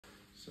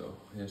So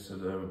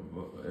yesterday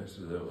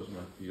was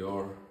my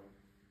PR.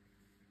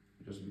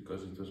 Just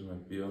because it was my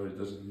PR, it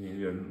doesn't mean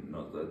we are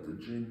not at the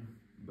gym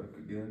back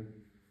again.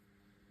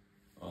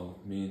 All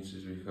it means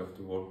is we have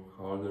to work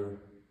harder,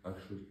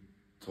 actually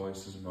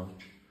twice as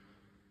much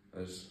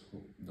as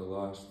the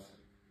last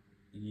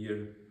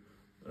year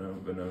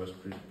when I was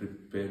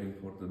preparing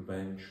for the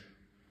bench.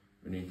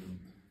 We need to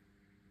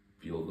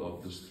build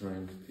up the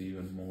strength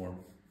even more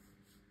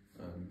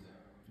and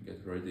get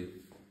ready.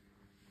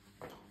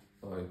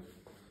 Like,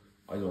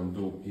 I don't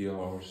do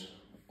PRs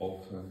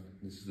often.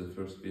 This is the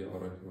first PR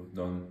I have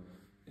done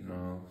in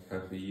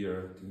half a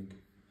year, I think.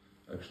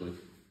 Actually,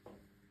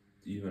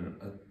 even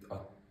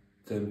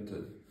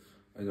attempted.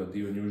 I don't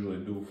even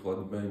usually do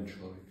flat bench,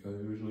 like I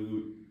usually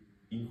do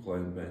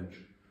incline bench.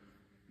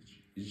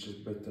 It's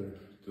just better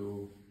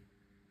to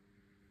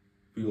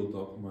build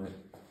up my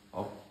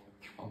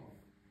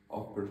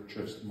upper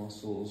chest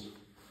muscles,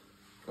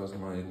 because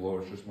my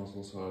lower chest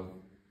muscles are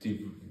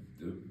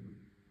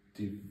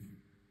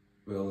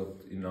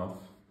developed enough.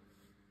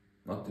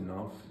 Not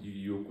enough.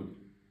 You could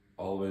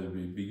always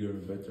be bigger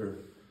and better,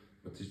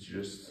 but it's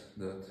just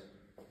that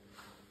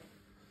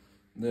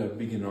they are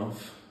big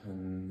enough,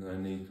 and I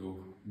need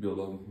to build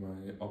up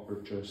my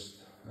upper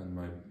chest and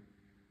my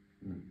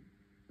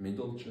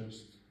middle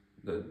chest.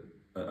 That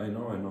I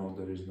know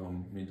there is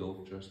no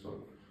middle chest or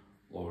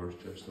lower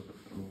chest, or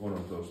one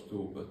of those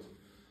two, but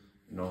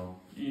you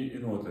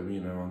know what I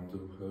mean. I want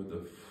to have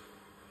the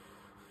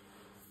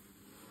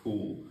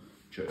full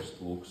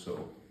chest look.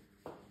 So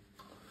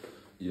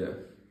yeah,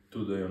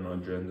 today on our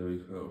agenda we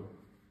have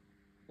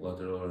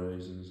lateral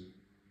raises,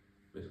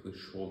 basically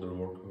shoulder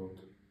workout,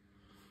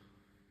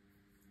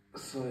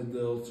 side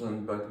delts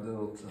and back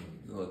delts,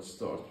 and let's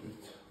start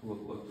with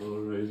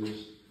lateral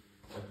raises.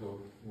 I have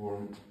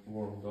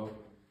warmed up.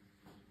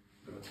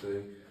 Gonna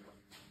take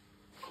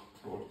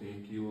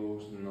 14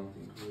 kilos,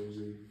 nothing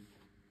crazy,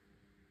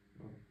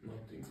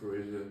 nothing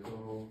crazy at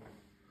all,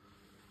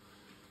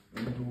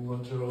 and do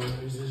lateral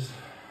raises.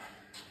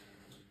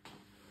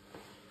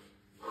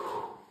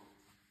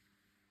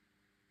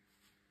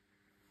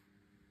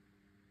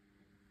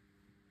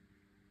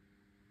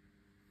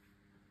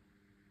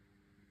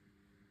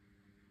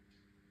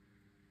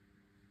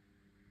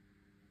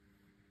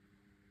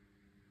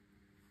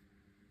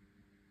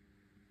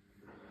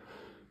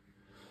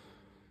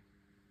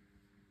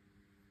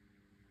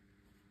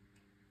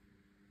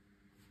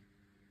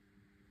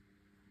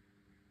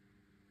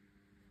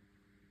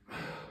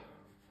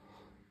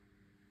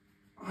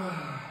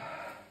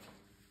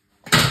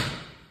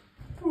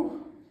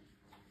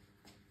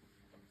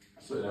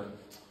 So yeah,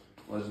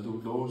 let's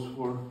do those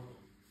for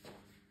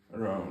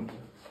around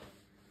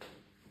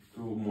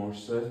 2 more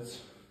sets,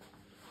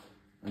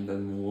 and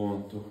then move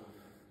on to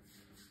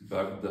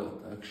back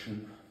delt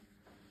action.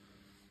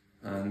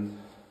 And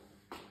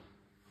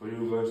for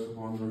you guys to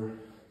wonder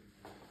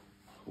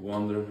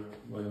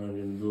why aren't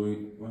you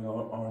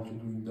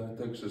doing that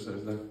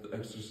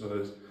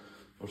exercise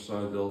for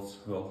side delts?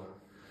 Well,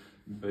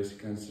 the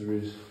basic answer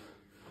is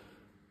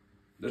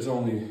there's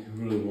only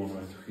really one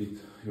way to hit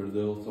your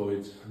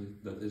deltoids.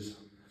 That is,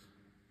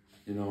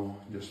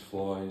 just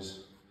flies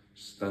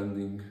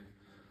standing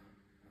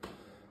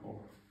or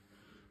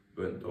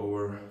bent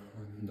over,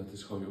 and that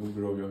is how you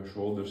grow your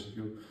shoulders if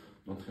you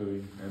don't have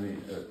any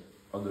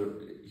other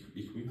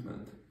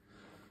equipment.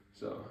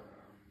 So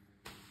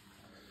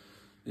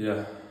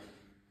yeah,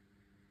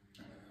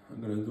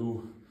 I'm gonna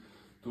do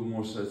 2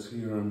 more sets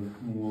here and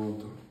move on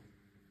to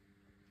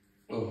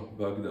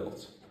back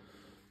delts.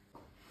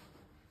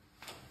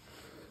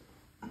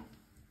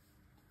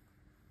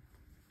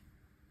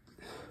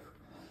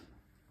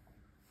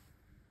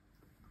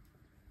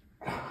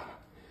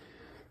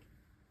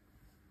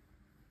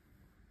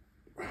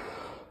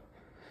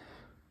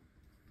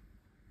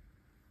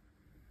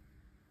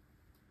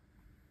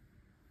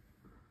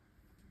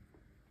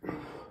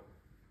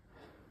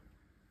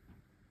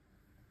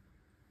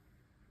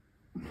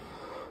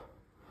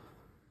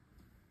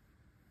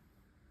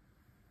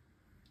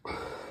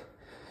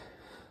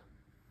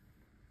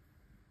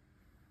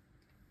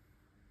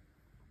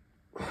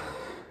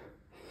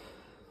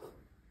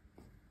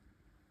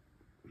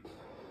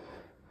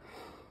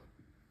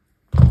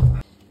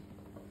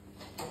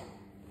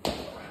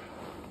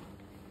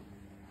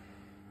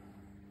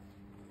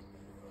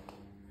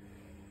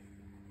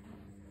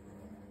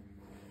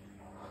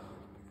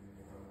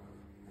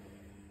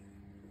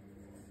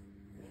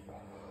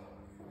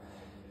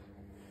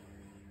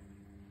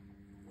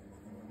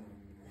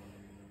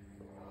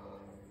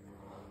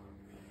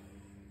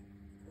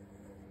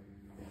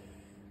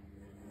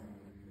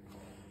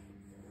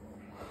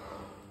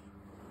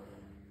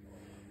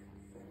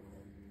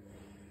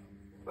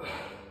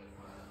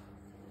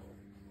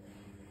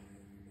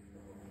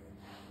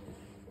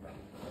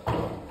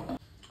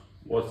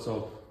 What's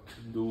up,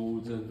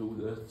 dudes and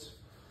dudettes?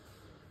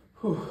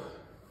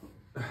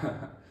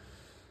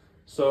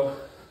 So,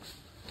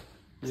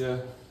 yeah,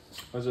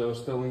 as I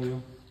was telling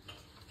you,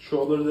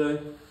 shoulder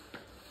day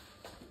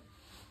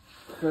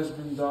has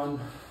been done.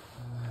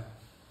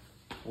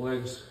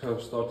 legs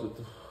have started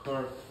to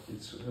hurt.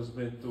 It has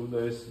been 2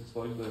 days since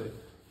leg day,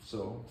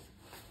 so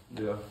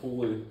they are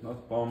fully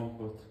not pumped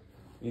but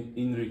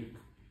in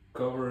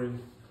recovery.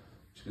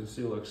 You can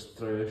see like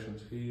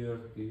striations here,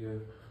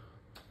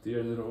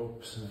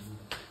 teardrops, and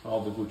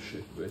all the good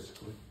shit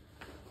basically.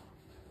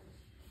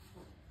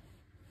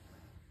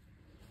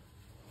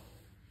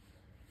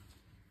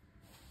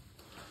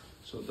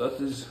 So that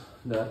is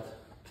that.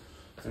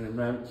 And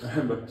remember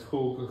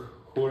who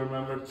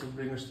remembered to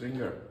bring a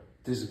stringer?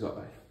 This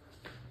guy.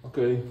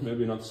 Okay,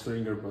 maybe not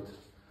stringer, but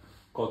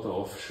cut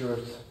off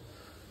shirt.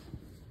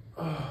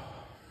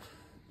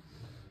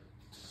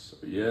 So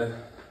yeah,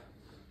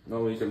 now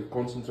we can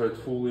concentrate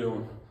fully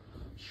on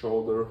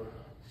shoulder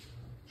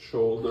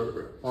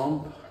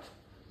pump.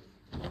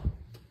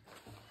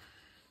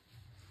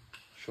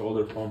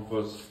 Shoulder pump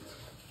was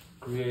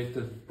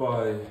created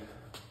by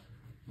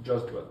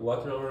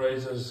lateral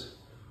raises,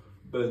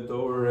 bent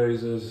over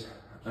raises,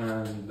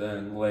 and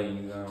then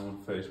laying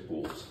down face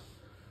pulls.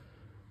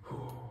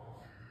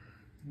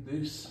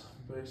 This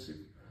basic.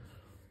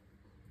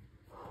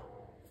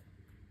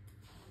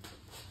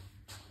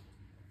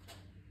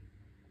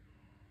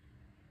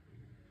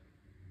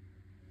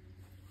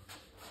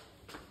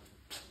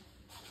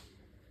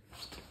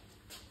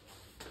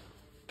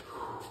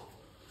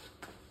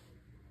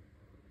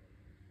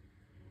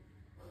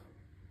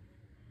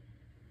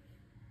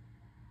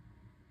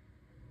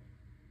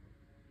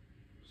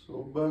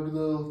 So back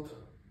delt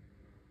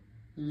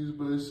is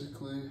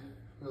basically,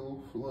 I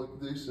look like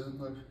this,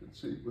 and as you can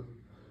see, but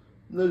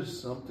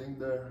there's something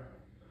there.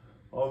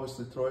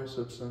 Obviously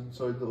triceps and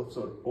side delts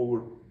are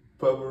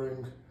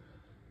overpowering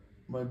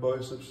my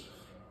biceps.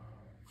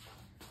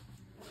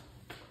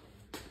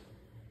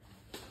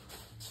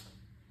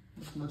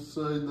 The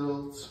side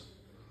delts,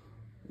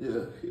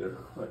 yeah, here,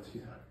 right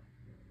here,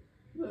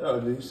 they are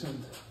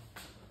decent.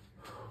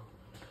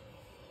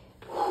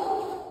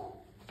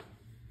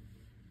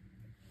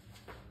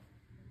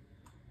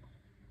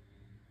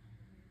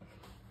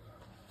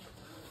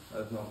 I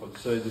don't know how to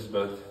say this,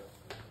 but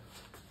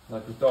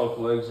like without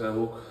legs I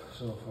look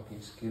so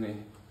fucking skinny.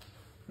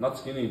 Not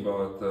skinny,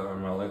 but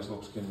my legs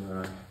look skinny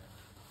when I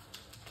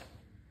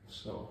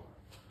so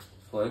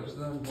flex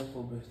them a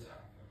little bit.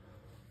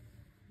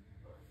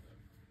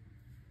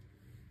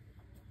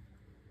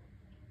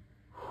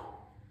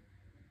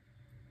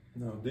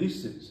 Now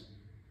this is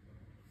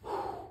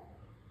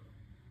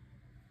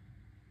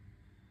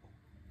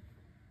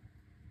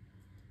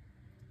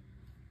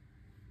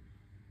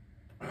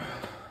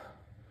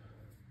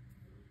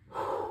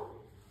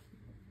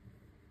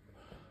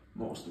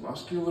most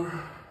muscular.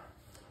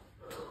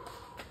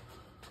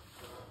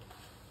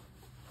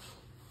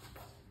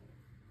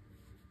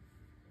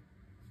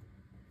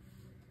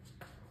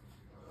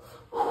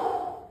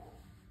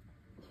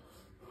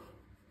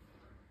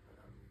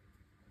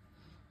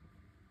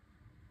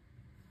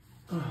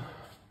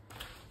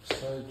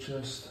 Side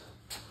chest.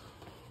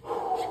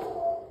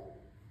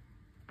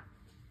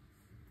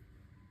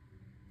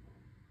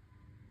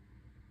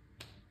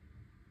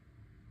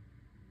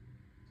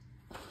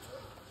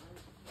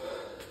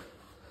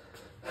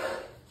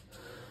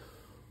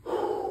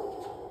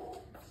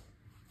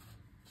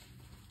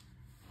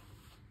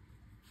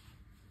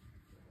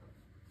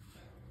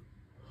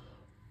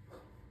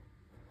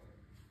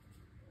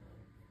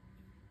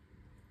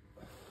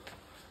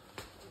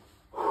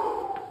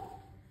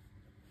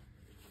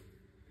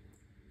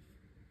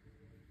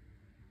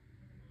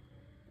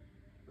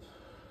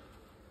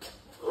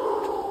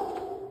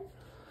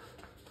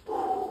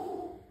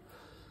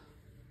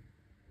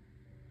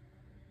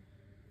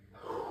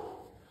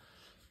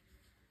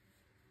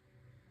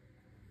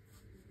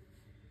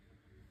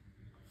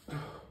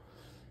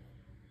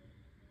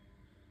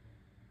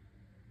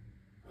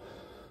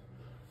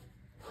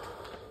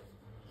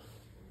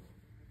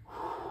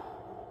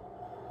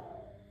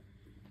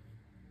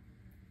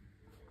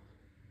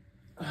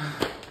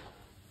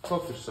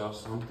 Got yourself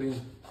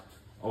something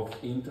of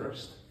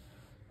interest.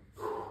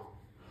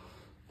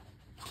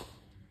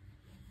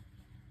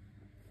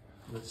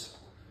 Let's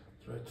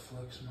try to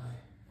flex my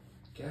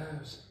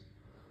calves.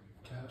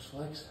 Calves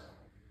flex.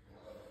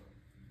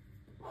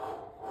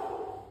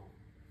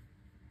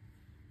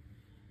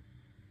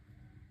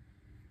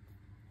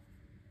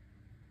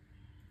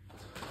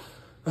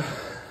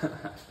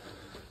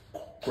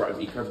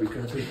 Crabby,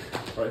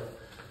 right?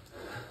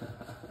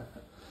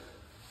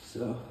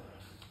 So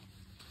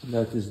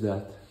that is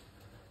that.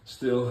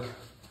 Still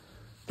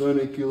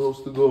 20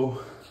 kilos to go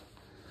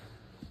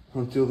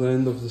until the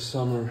end of the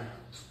summer,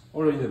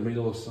 or in the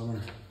middle of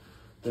summer.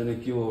 20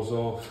 kilos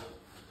off.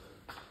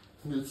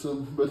 Get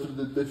some better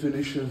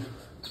definition.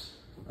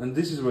 And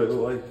this is where I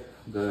like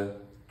the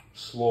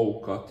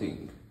slow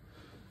cutting.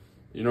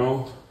 You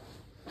know,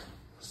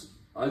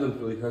 I don't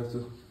really have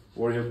to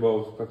worry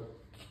about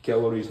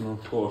calories, and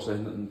of course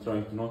I'm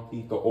trying to not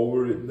eat or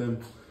overeat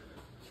them,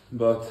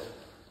 but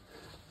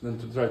then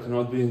to try to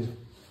not be in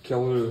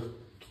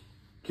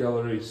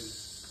calorie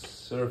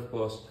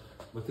surplus.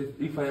 But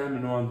if I am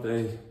in one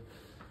day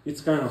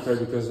it's kind of fair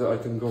because I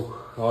can go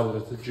hard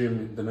at the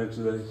gym the next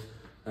day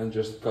and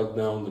just cut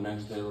down the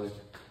next day. Like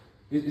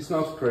it's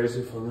not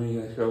crazy for me.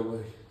 I have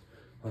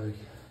like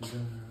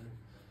January,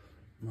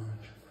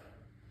 March.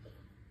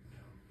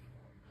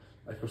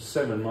 I have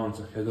 7 months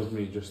ahead of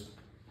me. Just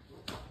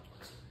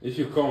if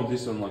you count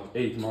this on like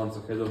 8 months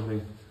ahead of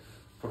me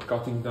for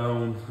cutting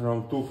down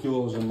around 2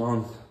 kilos a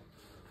month,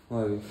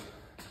 like,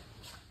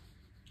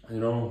 you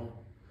know,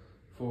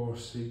 4,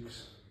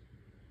 6.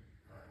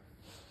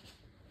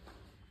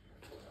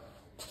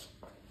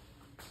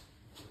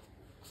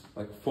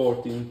 Like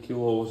 14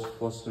 kilos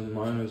plus and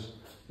minus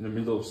in the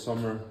middle of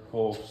summer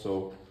off,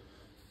 so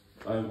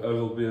I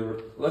will be,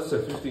 let's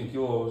say 15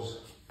 kilos.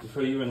 If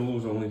I even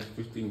lose only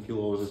 15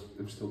 kilos,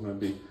 I'm still gonna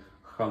be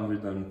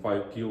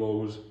 105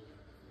 kilos.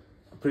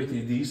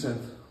 Pretty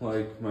decent.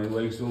 Like my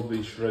legs will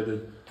be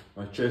shredded,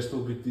 my chest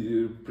will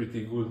be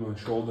pretty good, my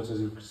shoulders, as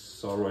you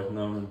saw right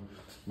now, and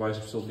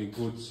biceps will be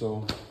good.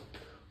 So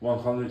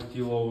 100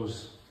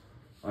 kilos,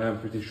 I am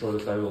pretty sure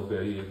that I will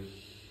be a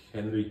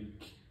Henry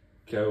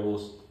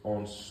Cavill's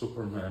on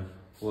Superman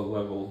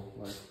level,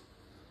 like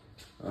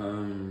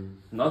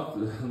not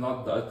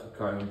that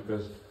kind,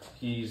 because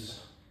he's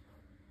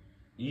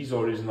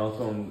or is not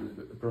on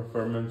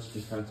performance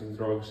enhancing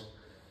drugs.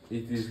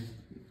 It is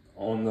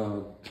on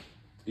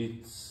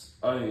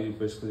I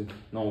basically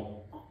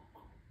no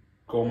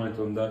comment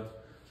on that,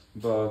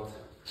 but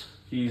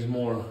he's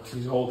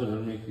older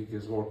than me. He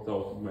has worked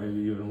out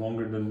maybe even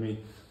longer than me,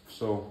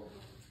 so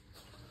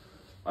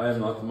I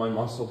am not, my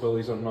muscle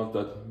bellies are not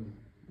that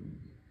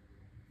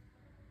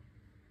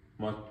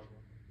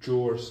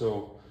mature,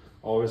 so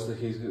obviously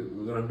he's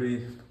gonna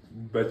be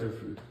better,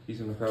 he's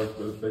gonna have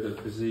a better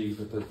physique,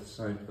 but at the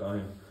same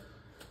time,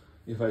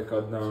 if I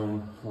cut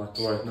down, like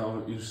right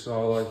now you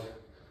saw, like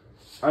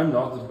I'm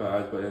not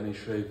bad by any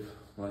shape,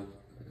 like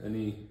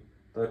any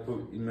type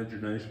of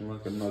imagination,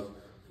 like I'm not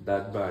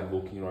that bad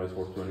looking right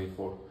for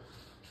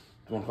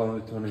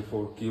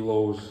 124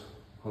 kilos,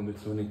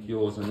 120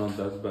 kilos, I'm not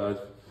that bad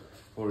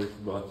for it,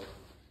 but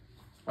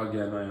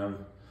again I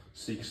am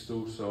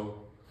 6'2",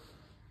 so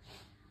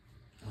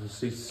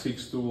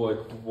 6'2",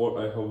 like what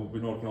I have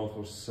been working out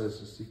for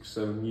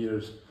 6-7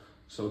 years,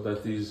 so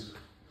that is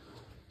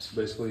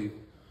basically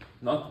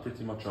not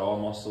pretty much all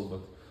muscle,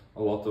 but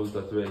a lot of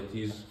that weight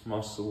is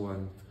muscle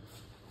and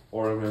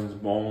organs,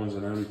 bones,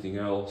 and everything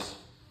else.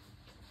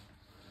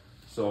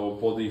 So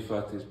body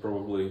fat is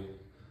probably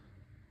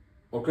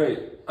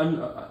okay. I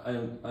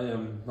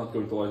am not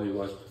going to lie to you,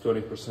 like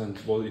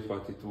 20% body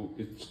fat.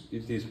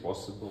 It is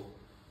possible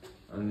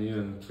and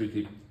even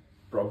pretty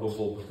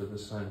probable, but at the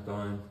same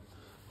time,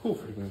 who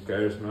freaking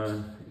cares,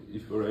 man?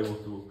 If you're able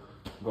to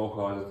go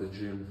hard at the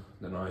gym,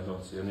 then I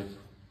don't see any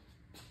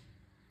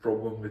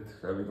problem with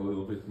having a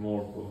little bit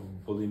more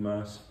body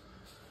mass,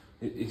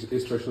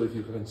 especially if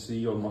you can see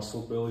your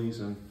muscle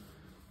bellies and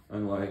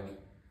like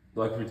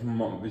with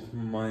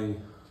my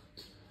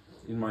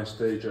in my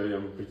stage, I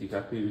am pretty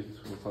happy with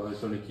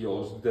 120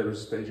 kilos. There was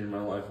a stage in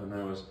my life when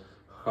I was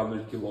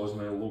 100 kilos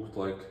and I looked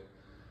like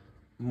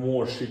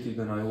more shitty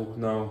than I look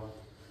now,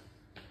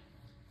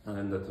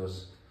 and that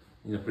was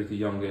in a pretty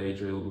young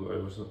age. I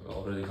was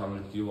already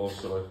 100 kilos,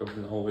 so I have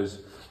been always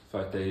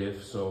fat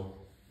AF, so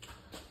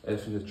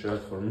F in the chat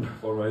for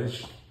my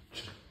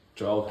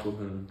childhood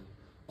and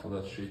all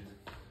that shit.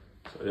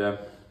 So yeah,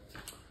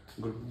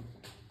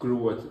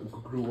 grew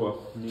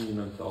up mean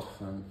and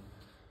tough,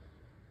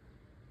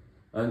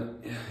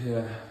 and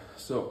yeah,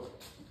 so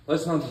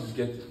let's not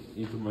get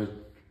into my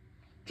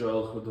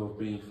childhood of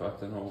being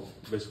fat and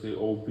basically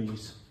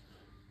obese,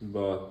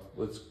 but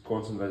let's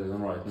concentrate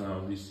on right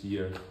now, this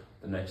year,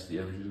 the next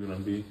year, which is gonna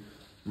be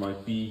my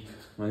peak,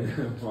 my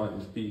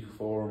peak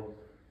form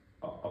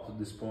up to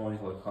this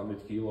point, like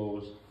 100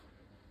 kilos.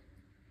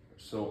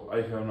 So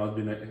I have not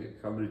been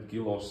 100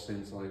 kilos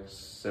since like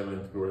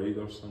 7th grade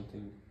or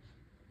something.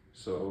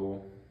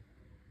 So,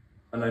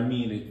 and I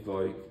mean it,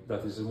 like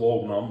that is a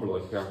low number,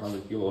 like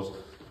 100 kilos,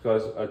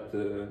 because at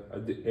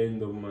the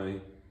end of my,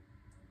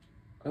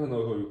 I don't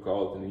know how you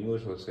call it in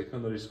English, like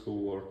secondary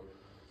school or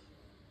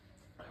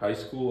high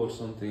school or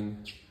something,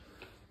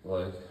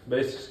 like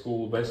basic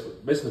school,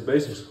 basically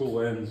basic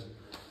school ends,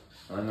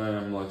 and I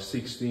am like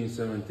 16,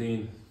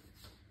 17,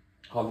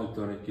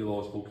 120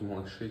 kilos, looking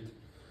like shit.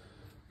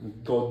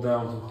 Got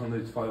down to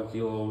 105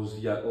 kilos,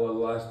 yeah,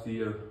 last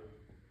year,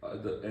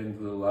 at the end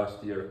of the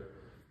last year,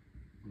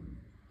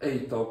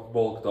 ate up,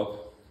 bulked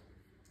up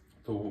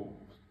to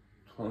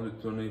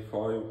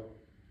 125,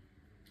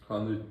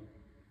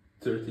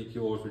 130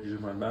 kilos, which is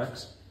my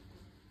max.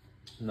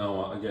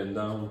 Now again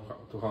down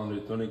to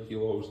 120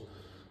 kilos,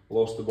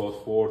 lost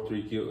about 4 or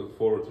 3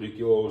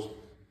 kilos,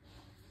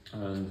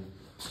 and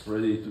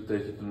ready to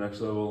take it to the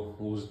next level,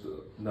 lose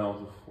down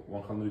to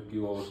 100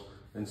 kilos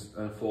and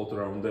float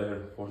around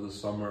there for the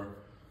summer,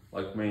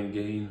 like main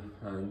gain,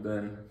 and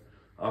then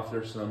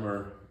after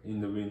summer, in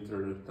the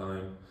winter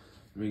time,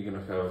 we're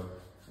gonna have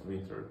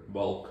winter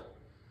bulk.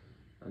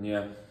 And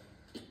yeah,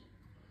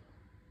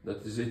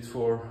 that is it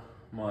for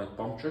my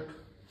pump check.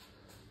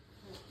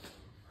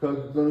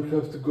 I'm gonna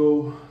have to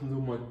go do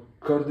my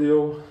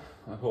cardio.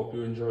 I hope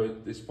you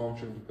enjoyed this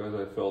pumping because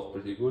I felt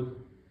pretty good.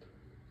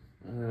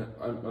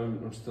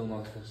 I'm still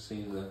not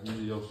seeing the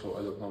video, so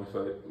I don't know if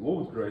I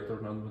looked great or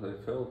not, but I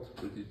felt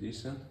pretty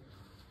decent.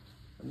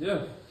 And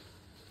yeah,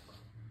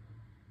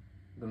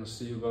 gonna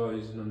see you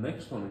guys in the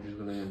next one, which is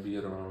gonna be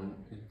around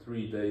in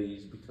 3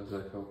 days, because I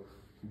have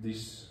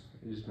this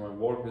is my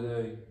work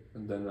day,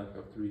 and then I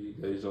have 3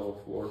 days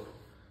off work.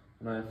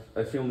 And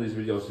I film these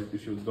videos,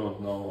 if you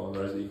don't know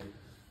already,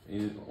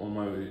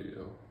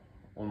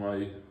 on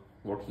my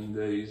working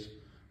days,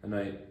 and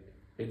I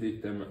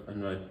edit them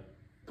and I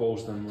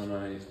post them when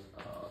I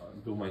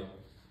do my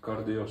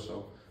cardio,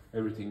 so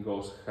everything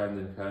goes hand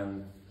in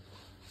hand.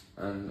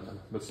 And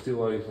but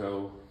still, I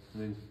have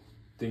been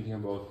thinking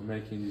about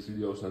making these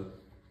videos and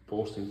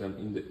posting them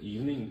in the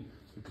evening,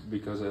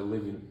 because I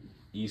live in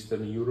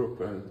Eastern Europe,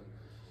 and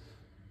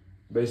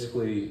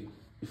basically,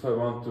 if I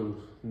want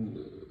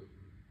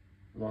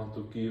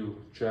to give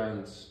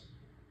chance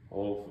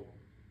of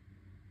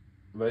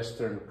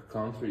Western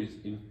countries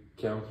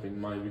encountering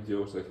my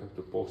videos, I have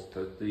to post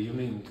at the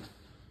evening,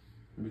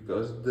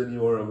 because then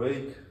you are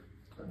awake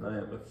and I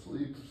am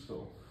asleep.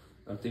 So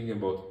I'm thinking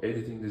about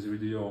editing this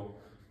video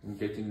and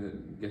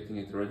getting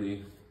it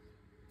ready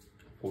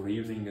for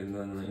evening, and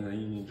then in the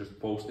evening just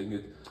posting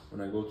it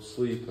when I go to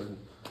sleep, and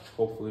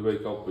hopefully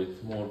wake up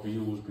with more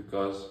views,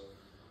 because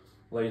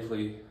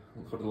lately,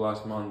 for the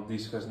last month,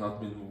 this has not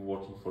been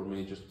working for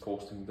me, just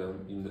posting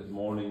them in the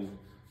morning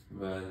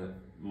when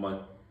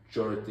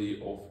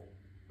majority of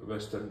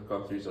Western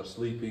countries are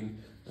sleeping.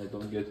 I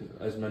don't get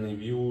as many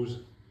views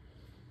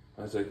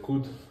as I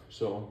could.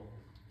 So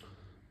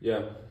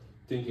yeah,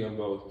 thinking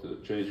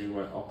about changing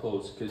my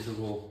upload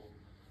schedule.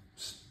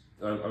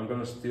 I'm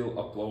gonna still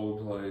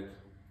upload like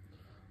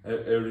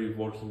every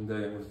working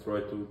day. I'm gonna try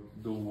to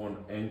do one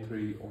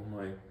entry on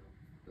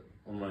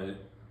my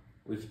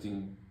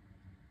lifting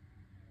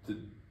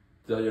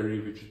diary,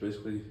 which is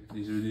basically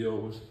these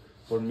videos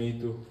for me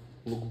to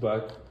look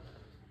back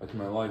at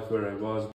my life, where I was